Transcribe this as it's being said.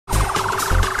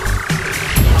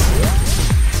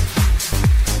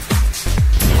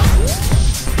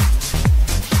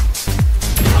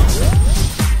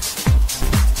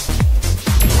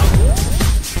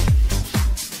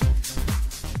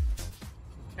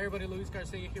Hey everybody, Luis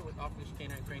Garcia here with Off Leash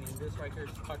Canine Training. This right here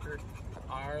is Tucker,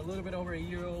 our a little bit over a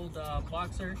year-old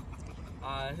boxer.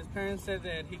 His parents said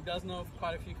that he does know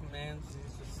quite a few commands.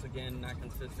 He's just, again, not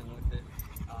consistent with it.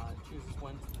 Chooses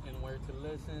when and where to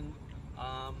listen.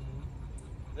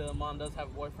 The mom does have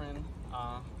a boyfriend.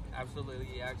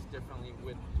 Absolutely acts differently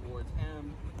towards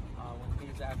him when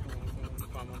he's asking anything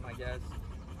from him, I guess.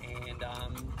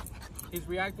 And he's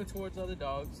reacting towards other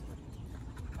dogs.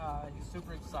 He's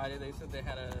super excited. They said they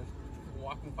had a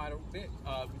walking fight a bit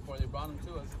before they brought him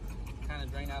to us. Kind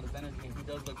of drained out his energy, and he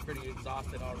does look pretty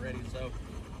exhausted already. So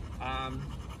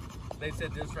they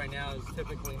said this right now is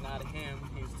typically not him.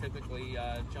 He's typically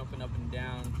jumping up and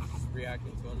down, just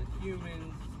reacting to other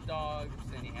humans, dogs,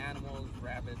 any animals,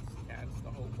 rabbits, cats, the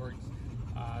whole works.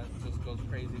 Just goes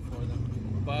crazy for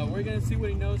them. But we're gonna see what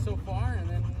he knows so far, and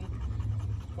then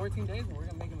 14 days, and we're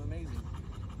gonna make him amazing.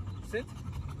 Sit.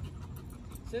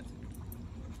 Sit.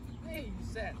 Hey, you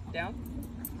sat down.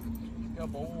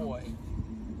 Good boy.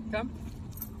 Come.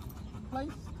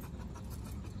 Place.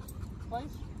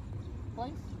 Place.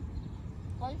 Place.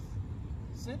 Place.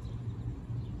 Sit.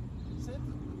 Sit.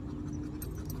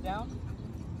 Down.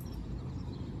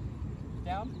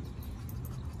 Down.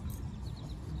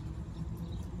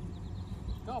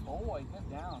 Good boy.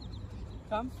 Get down.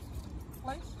 Come.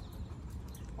 Place.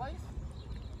 Place.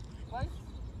 Place.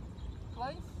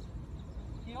 Place.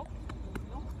 Heel.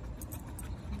 Heel.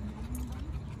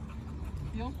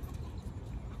 Heel.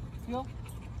 Heel.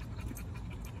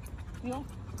 Heel.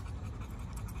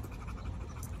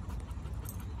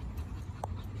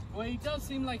 Well, he does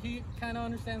seem like he kind of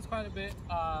understands quite a bit,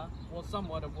 well,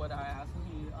 somewhat of what I asked him.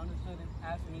 He understood it,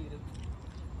 asked me to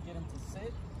get him to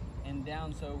sit and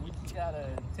down, so we just gotta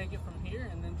take it from here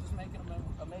and then just make him an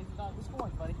amazing dog. What's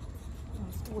going, buddy?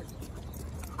 What's going?